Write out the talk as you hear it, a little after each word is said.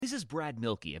This is Brad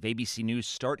Milkey of ABC News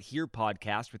Start Here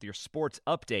podcast with your sports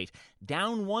update.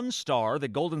 Down one star, the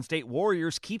Golden State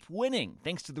Warriors keep winning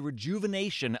thanks to the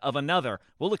rejuvenation of another.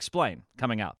 We'll explain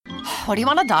coming up. What do you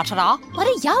want a da-da-da? What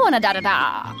do you want a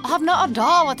da-da-da? I've not a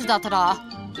da with a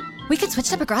da-da-da. We could switch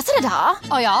to Progressive da.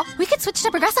 Oh yeah? We could switch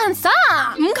to Progressive and sa.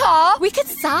 Okay. We could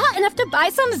sa and have to buy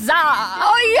some za.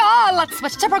 Oh yeah, let's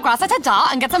switch to Progressive to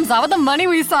da and get some za with the money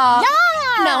we saw. Yeah!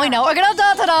 Now we know we're gonna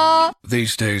da-da-da.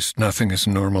 These days, nothing is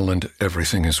normal and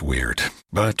everything is weird.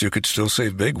 But you could still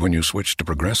save big when you switch to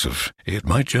Progressive. It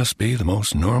might just be the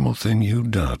most normal thing you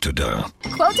da-to-da.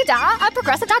 Quote to da at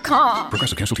Progressive.com.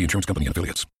 Progressive Casualty Insurance Company and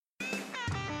Affiliates.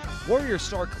 Warriors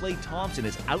star Klay Thompson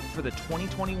is out for the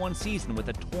 2021 season with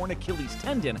a torn Achilles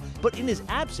tendon, but in his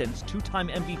absence, two-time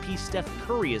MVP Steph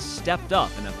Curry has stepped up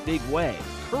in a big way.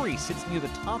 Curry sits near the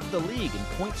top of the league in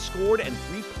points scored and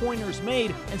three-pointers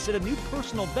made and set a new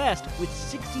personal best with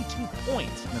 62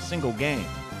 points in a single game.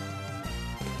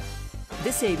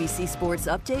 This ABC Sports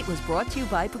Update was brought to you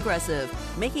by Progressive,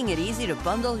 making it easy to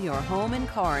bundle your home and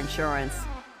car insurance.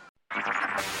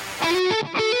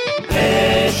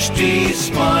 HD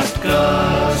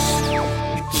Smartcast.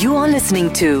 You are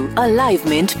listening to a Live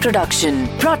Mint production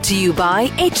brought to you by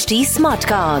HD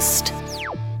Smartcast.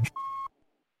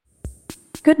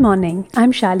 Good morning,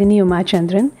 I'm Shalini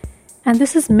Umachandran, and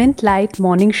this is Mint Light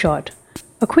Morning Shot,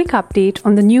 a quick update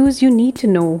on the news you need to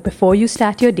know before you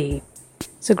start your day.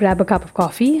 So grab a cup of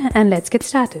coffee and let's get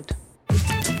started.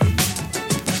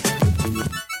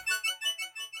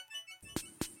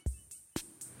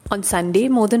 On Sunday,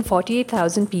 more than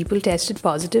 48,000 people tested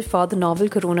positive for the novel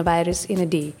coronavirus in a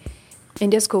day.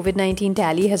 India's COVID-19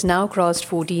 tally has now crossed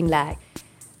 14 lakh.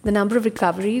 The number of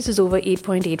recoveries is over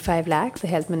 8.85 lakh, the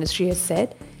Health Ministry has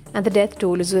said, and the death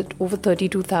toll is at over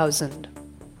 32,000.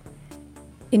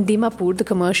 In Dimapur, the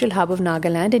commercial hub of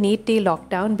Nagaland, an 8-day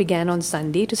lockdown began on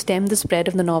Sunday to stem the spread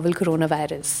of the novel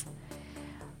coronavirus.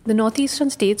 The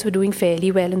northeastern states were doing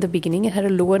fairly well in the beginning and had a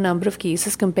lower number of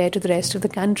cases compared to the rest of the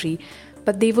country,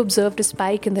 but they've observed a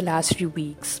spike in the last few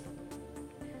weeks.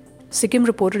 Sikkim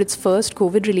reported its first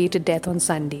COVID-related death on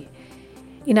Sunday.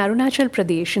 In Arunachal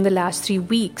Pradesh, in the last 3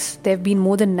 weeks, there have been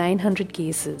more than 900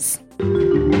 cases.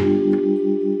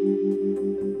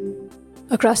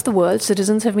 Across the world,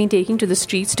 citizens have been taking to the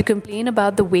streets to complain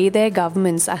about the way their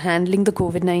governments are handling the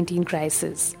COVID-19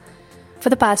 crisis. For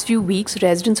the past few weeks,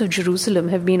 residents of Jerusalem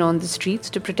have been on the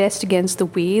streets to protest against the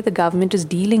way the government is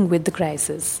dealing with the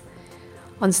crisis.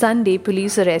 On Sunday,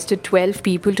 police arrested 12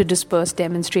 people to disperse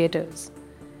demonstrators.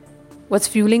 What's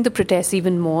fueling the protests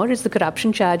even more is the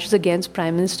corruption charges against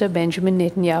Prime Minister Benjamin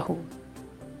Netanyahu.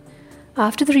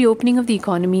 After the reopening of the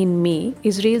economy in May,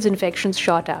 Israel's infections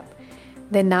shot up.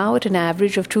 They're now at an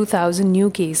average of 2,000 new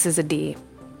cases a day.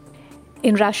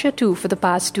 In Russia too, for the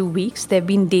past 2 weeks, there have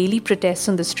been daily protests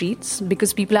on the streets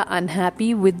because people are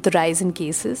unhappy with the rise in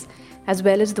cases, as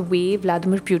well as the way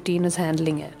Vladimir Putin is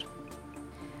handling it.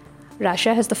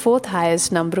 Russia has the fourth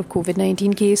highest number of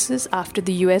COVID-19 cases after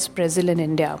the US, Brazil, and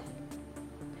India.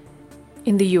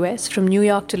 In the US, from New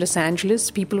York to Los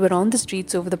Angeles, people were on the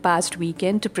streets over the past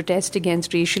weekend to protest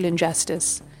against racial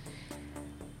injustice.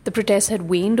 The protests had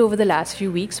waned over the last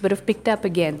few weeks but have picked up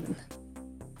again.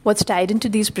 What's tied into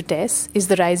these protests is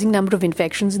the rising number of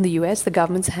infections in the US, the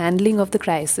government's handling of the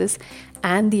crisis,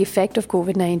 and the effect of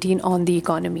COVID-19 on the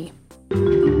economy.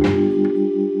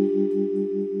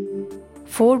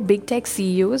 4 big tech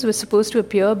CEOs were supposed to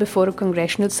appear before a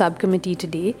congressional subcommittee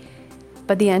today,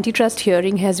 but the antitrust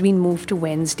hearing has been moved to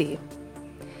Wednesday.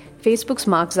 Facebook's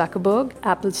Mark Zuckerberg,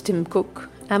 Apple's Tim Cook,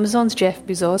 Amazon's Jeff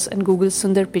Bezos, and Google's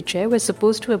Sundar Pichai were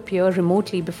supposed to appear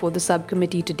remotely before the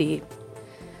subcommittee today.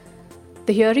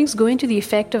 The hearings go into the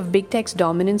effect of big tech's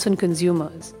dominance on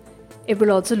consumers. It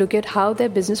will also look at how their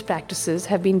business practices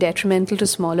have been detrimental to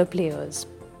smaller players.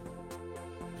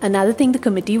 Another thing the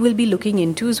committee will be looking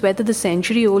into is whether the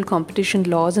century-old competition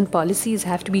laws and policies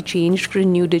have to be changed for a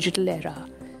new digital era.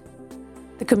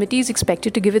 The committee is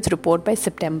expected to give its report by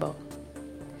September.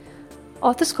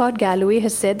 Author Scott Galloway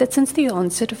has said that since the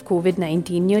onset of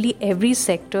COVID-19, nearly every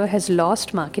sector has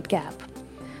lost market cap.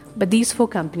 But these 4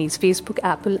 companies, Facebook,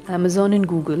 Apple, Amazon, and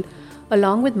Google,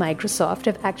 along with Microsoft,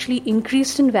 have actually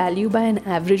increased in value by an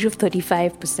average of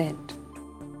 35%.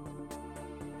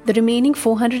 The remaining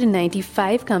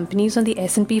 495 companies on the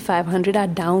S&P 500 are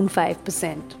down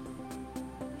 5%.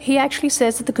 He actually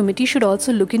says that the committee should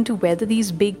also look into whether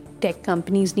these big tech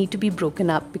companies need to be broken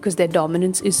up because their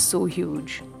dominance is so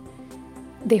huge.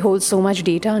 They hold so much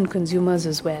data on consumers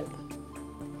as well.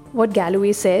 What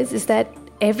Galloway says is that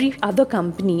every other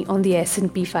company on the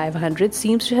S&P 500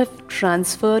 seems to have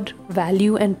transferred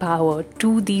value and power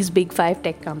to these big 5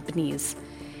 tech companies.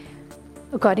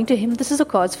 According to him, this is a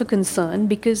cause for concern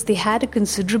because they had a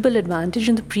considerable advantage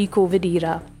in the pre-COVID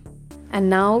era, and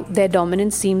now their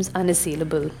dominance seems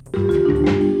unassailable.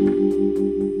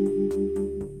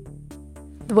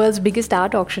 The world's biggest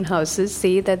art auction houses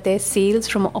say that their sales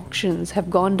from auctions have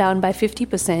gone down by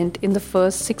 50% in the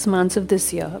first 6 months of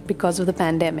this year because of the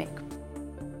pandemic.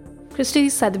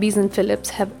 Christie's, Sotheby's and Phillips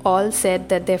have all said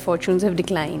that their fortunes have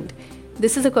declined.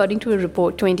 This is according to a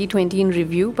report 2020 in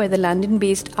review by the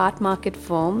London-based art market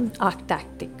firm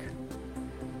Arctactic.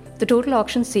 The total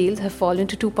auction sales have fallen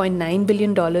to $2.9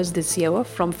 billion this year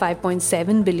from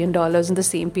 $5.7 billion in the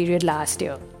same period last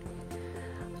year.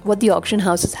 What the auction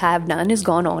houses have done is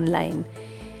gone online.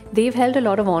 They've held a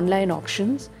lot of online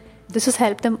auctions. This has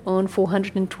helped them earn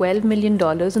 $412 million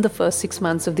in the first 6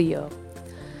 months of the year.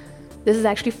 This is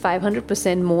actually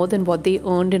 500% more than what they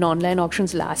earned in online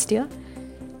auctions last year.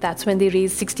 That's when they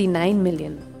raised $69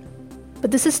 million. But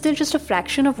this is still just a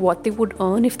fraction of what they would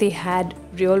earn if they had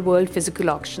real-world physical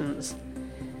auctions.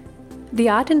 The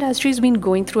art industry has been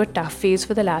going through a tough phase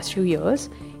for the last few years.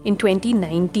 In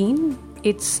 2019,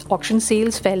 its auction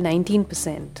sales fell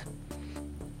 19%.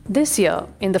 This year,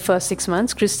 in the first 6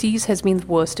 months, Christie's has been the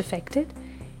worst affected.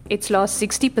 It's lost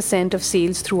 60% of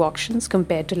sales through auctions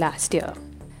compared to last year.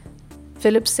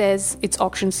 Phillips says its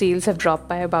auction sales have dropped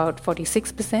by about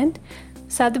 46%.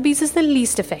 Sotheby's is the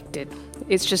least affected.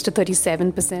 It's just a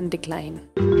 37% decline.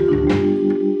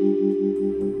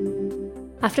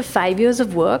 After 5 years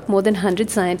of work, more than 100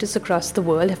 scientists across the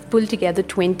world have pulled together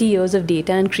 20 years of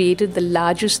data and created the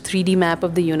largest 3D map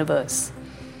of the universe.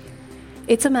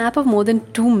 It's a map of more than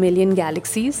 2 million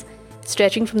galaxies,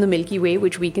 stretching from the Milky Way,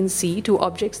 which we can see, to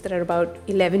objects that are about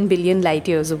 11 billion light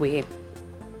years away.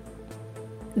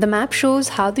 The map shows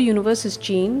how the universe has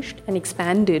changed and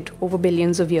expanded over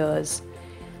billions of years.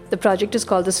 The project is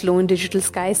called the Sloan Digital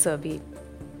Sky Survey.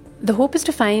 The hope is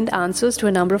to find answers to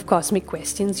a number of cosmic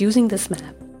questions using this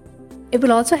map. It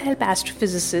will also help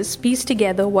astrophysicists piece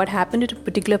together what happened at a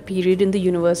particular period in the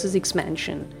universe's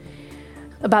expansion.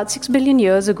 About 6 billion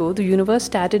years ago, the universe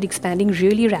started expanding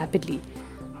really rapidly,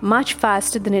 much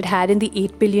faster than it had in the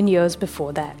 8 billion years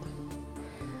before that.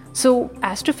 So,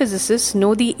 astrophysicists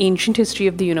know the ancient history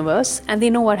of the universe, and they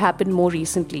know what happened more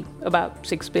recently, about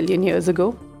 6 billion years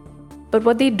ago. But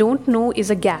what they don't know is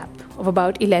a gap of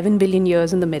about 11 billion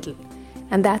years in the middle,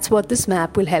 and that's what this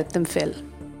map will help them fill.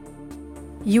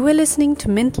 You are listening to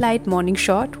Mint Light Morning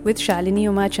Shot with Shalini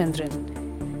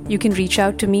Umachandran. You can reach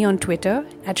out to me on Twitter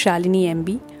at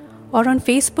ShaliniMB or on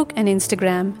Facebook and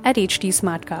Instagram at HT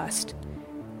Smartcast.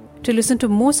 To listen to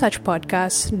more such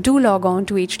podcasts, do log on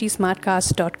to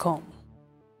htsmartcast.com.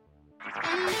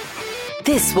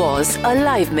 This was a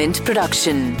Live Mint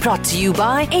production brought to you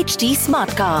by HT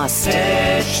Smartcast.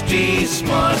 HT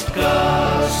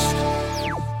Smartcast.